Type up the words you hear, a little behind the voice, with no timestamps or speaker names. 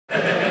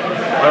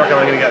reckon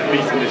I'm going to get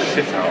beaten the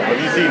shit out of. Have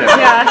you seen it?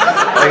 Yeah.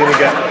 I'm going to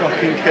get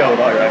fucking killed,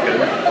 I reckon.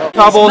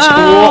 Kavos,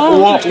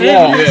 what?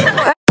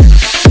 Yeah.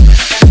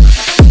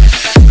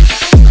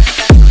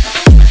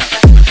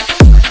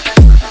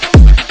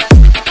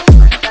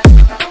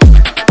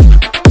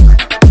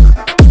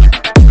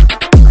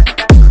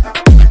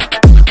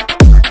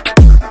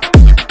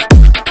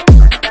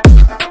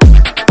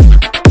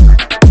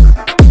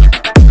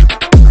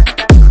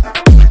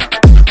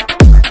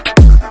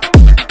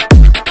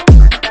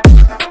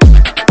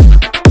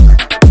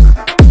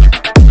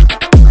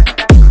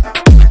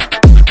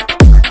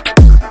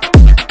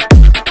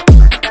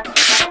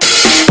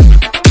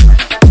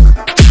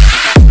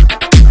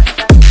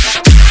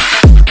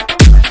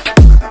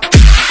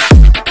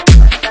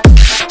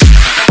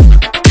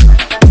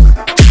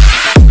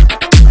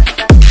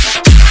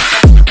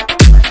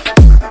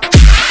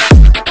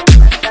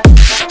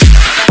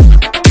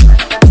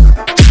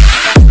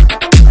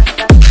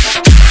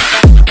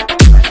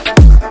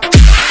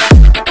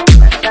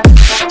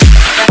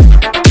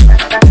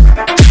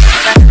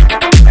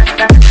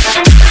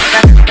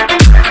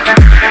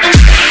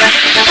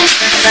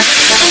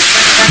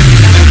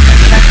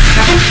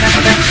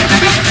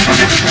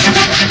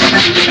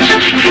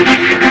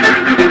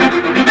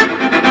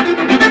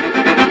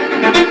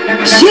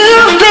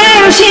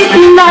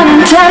 Cheating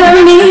and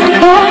telling me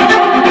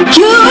that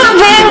you've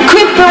been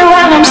creeping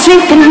while I'm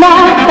sleeping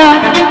now.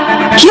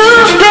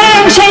 You've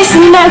been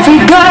chasing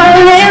every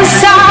girl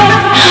inside.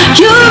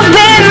 You've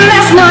been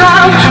messing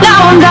around.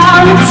 Now I'm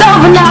down, it's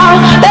over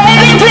now.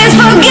 Baby, please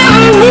forgive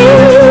me.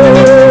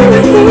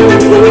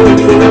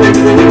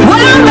 What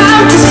I'm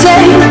about to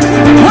say,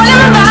 what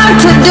I'm about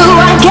to do,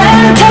 I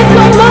can't take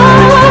no more.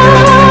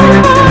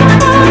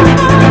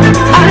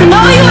 I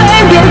know you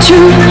ain't been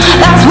true.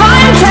 That's why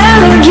I'm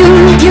telling you.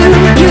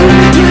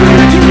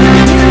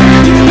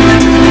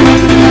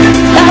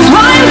 That's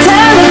why I'm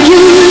telling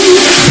you.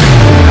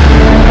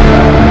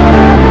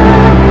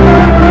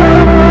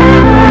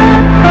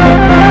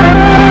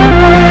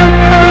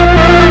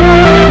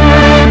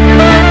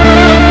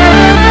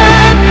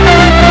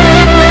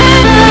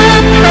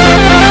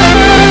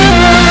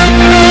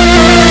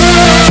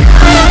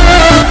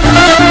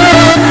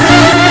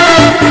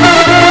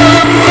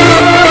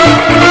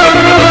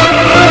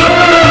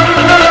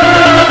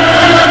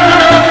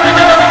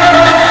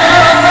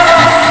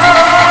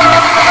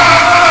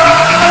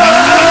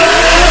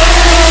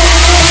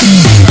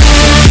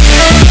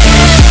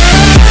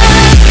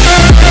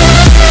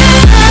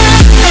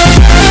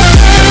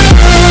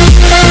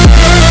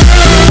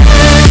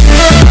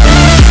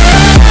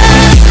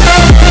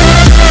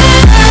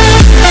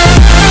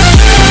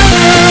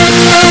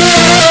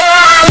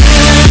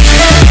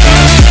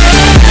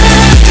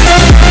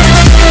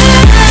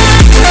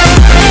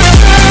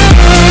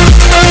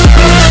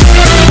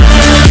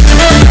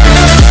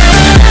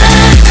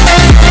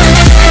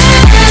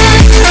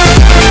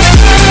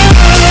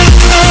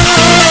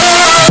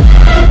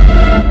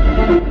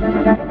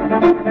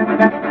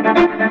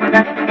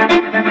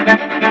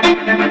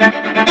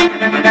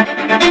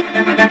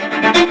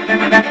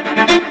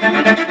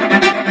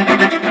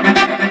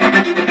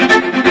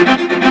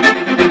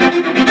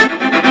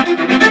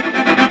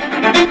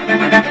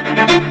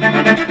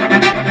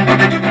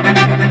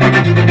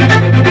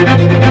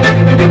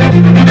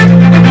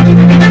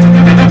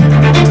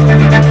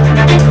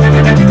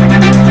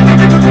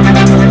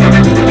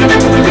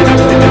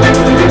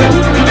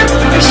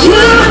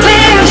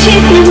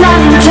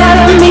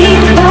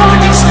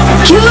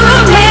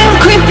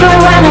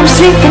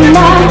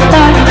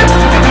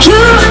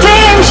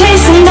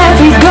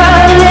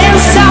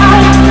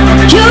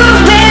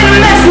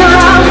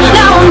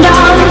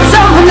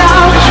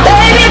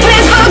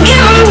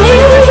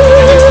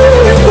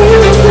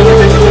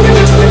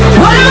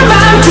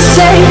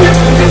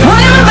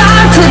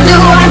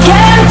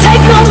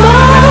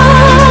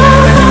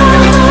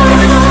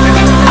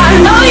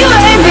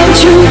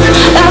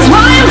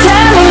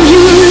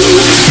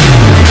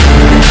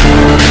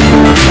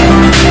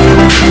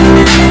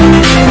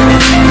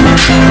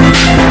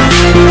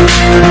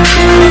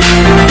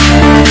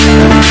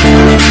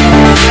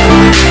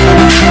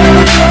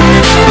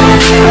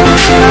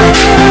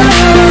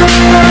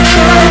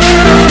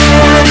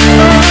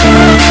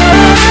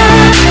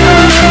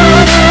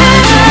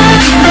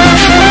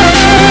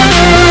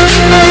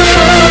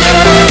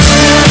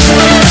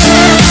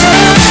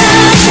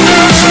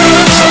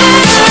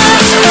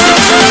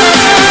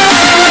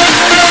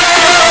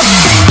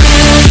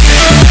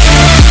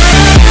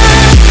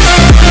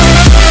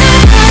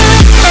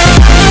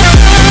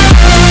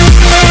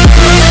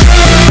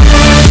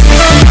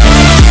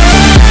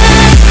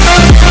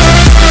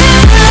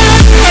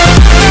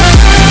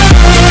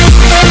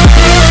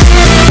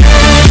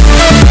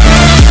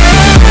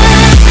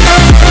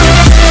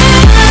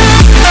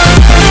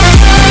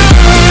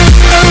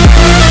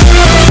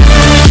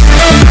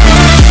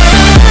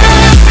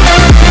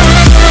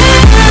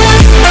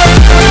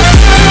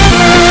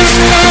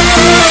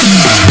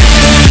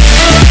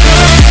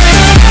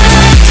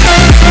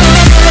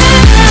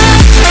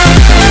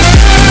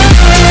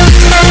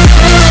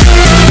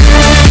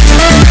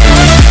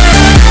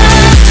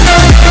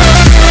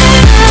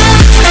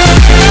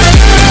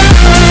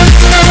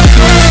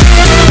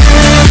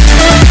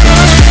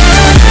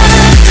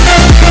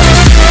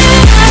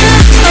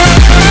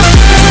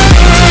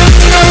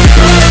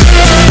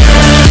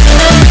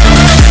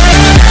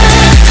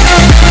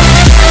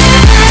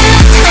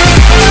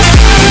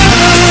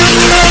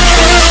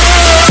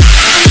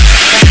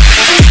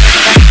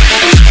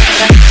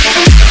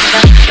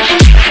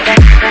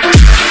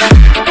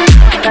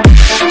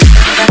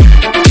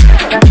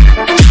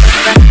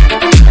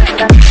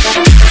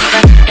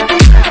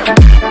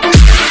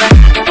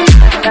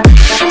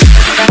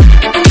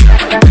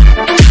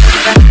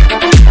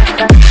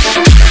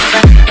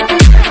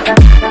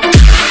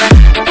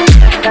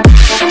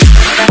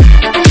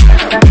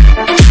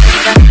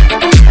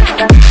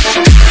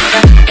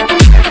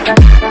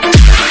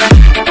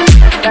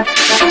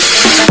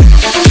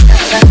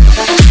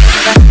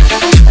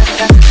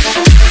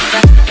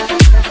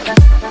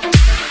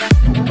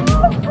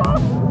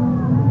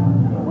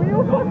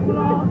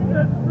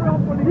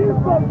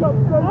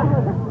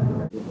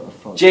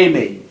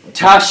 Jamie,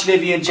 Tash,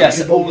 Livy and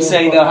Jess are all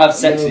saying they'll have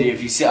sex with you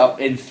if you sit up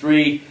in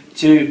 3,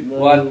 2,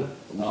 1.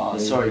 Oh,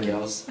 sorry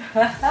girls.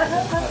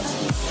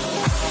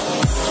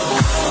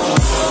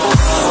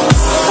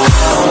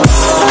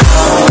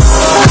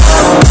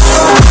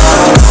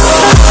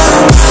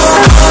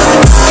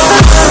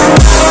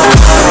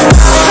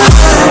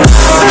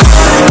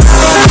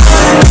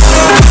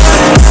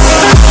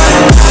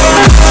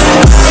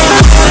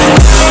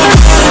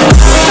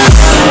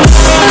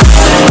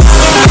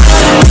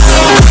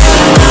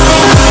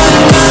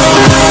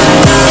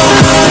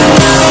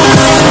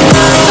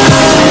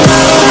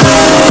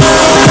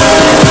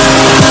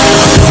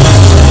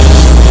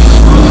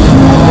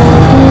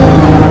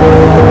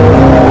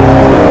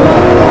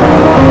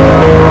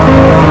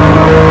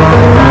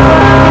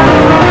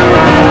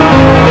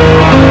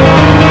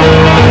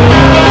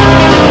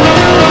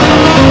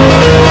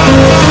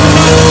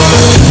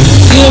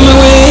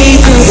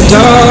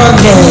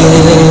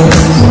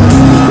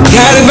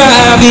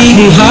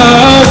 Beating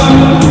heart,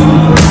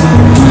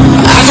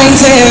 I can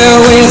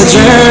tell where the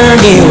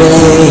journey will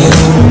end,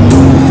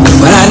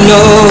 but I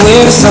know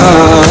where to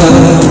start.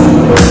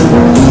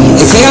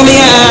 They tell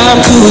me I'm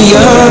too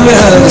young to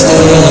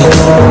understand.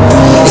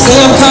 They say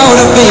I'm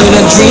caught up in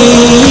a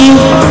dream.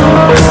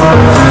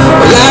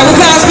 Well, life will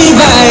pass me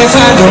by if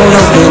I don't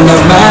open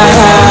up my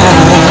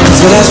eyes.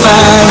 So that's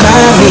fine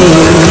by me.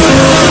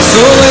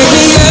 So wake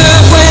me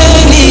up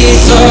when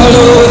it's all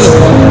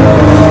over,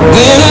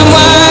 when I'm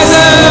wiser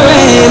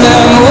and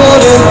I'm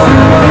older.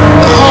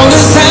 All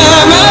this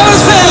time I was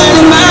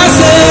finding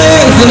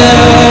myself and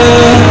I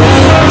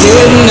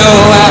didn't know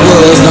I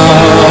was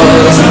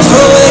lost. So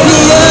wake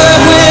me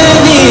up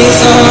when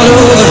it's all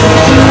over,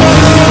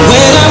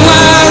 when I'm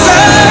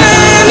wiser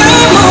and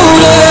I'm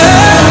older.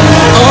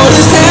 All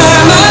this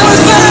time I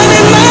was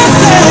finding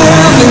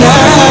myself and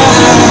I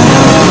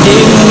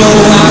didn't know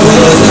I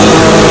was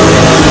lost.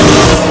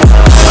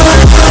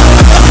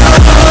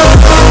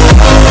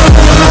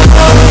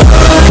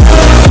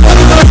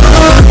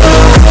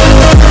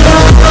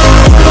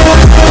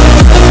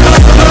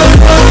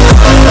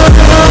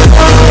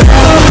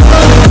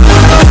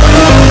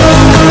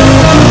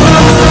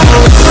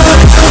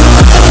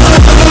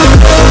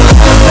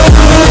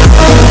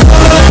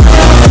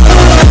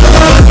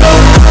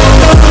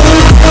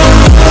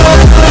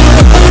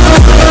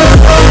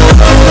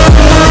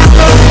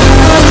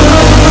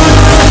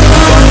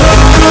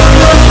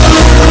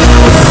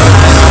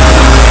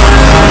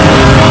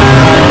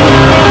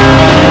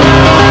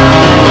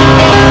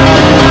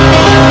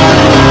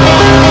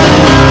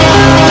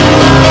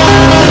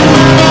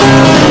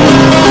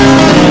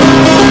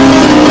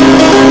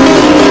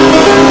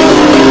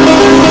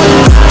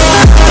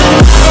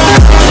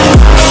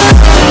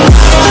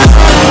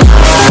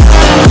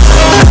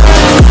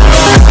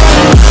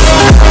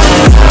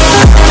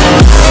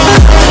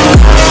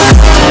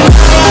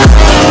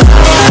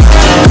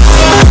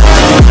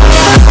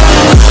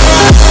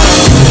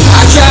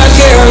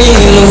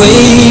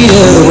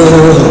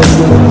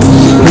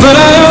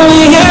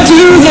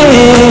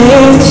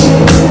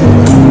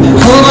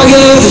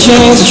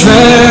 Chance to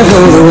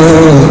travel the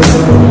world,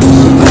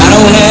 but I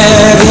don't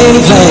have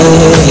any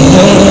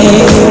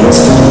plans.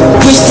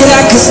 Wish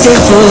that I could stay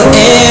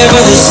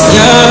forever this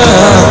young,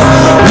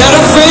 not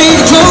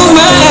afraid to close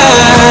my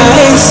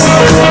eyes.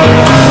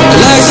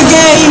 Life's a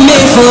game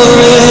made for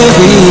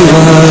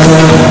everyone,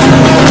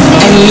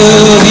 and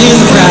love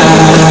is the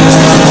prize.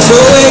 So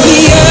wake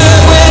me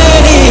up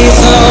when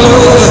it's all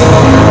over,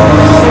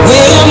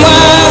 when I'm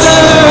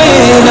wiser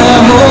and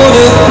I'm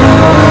older.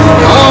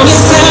 All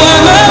this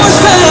time I was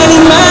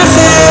finding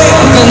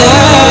myself and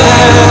I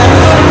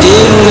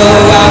didn't know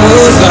I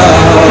was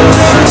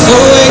lost. So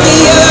wake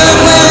me up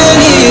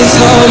when it's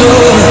all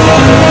over,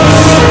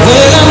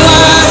 when I'm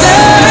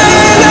wiser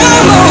and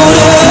I'm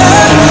older.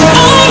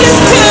 All this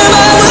time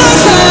I was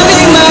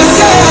finding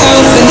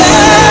myself and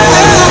I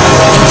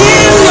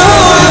didn't know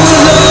I was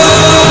lost.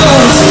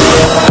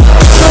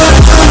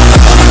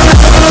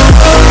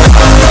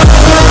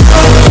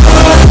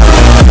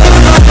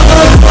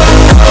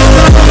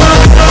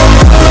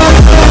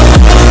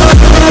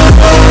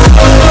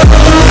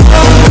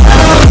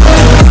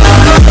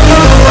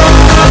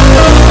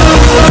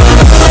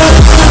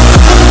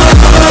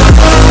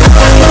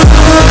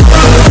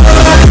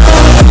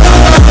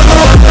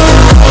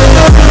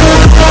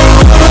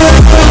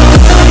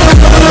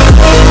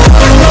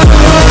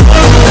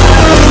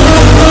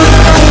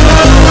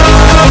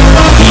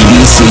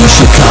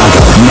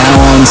 Chicago, now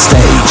on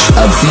stage,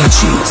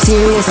 Avicii,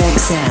 Sirius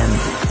XM.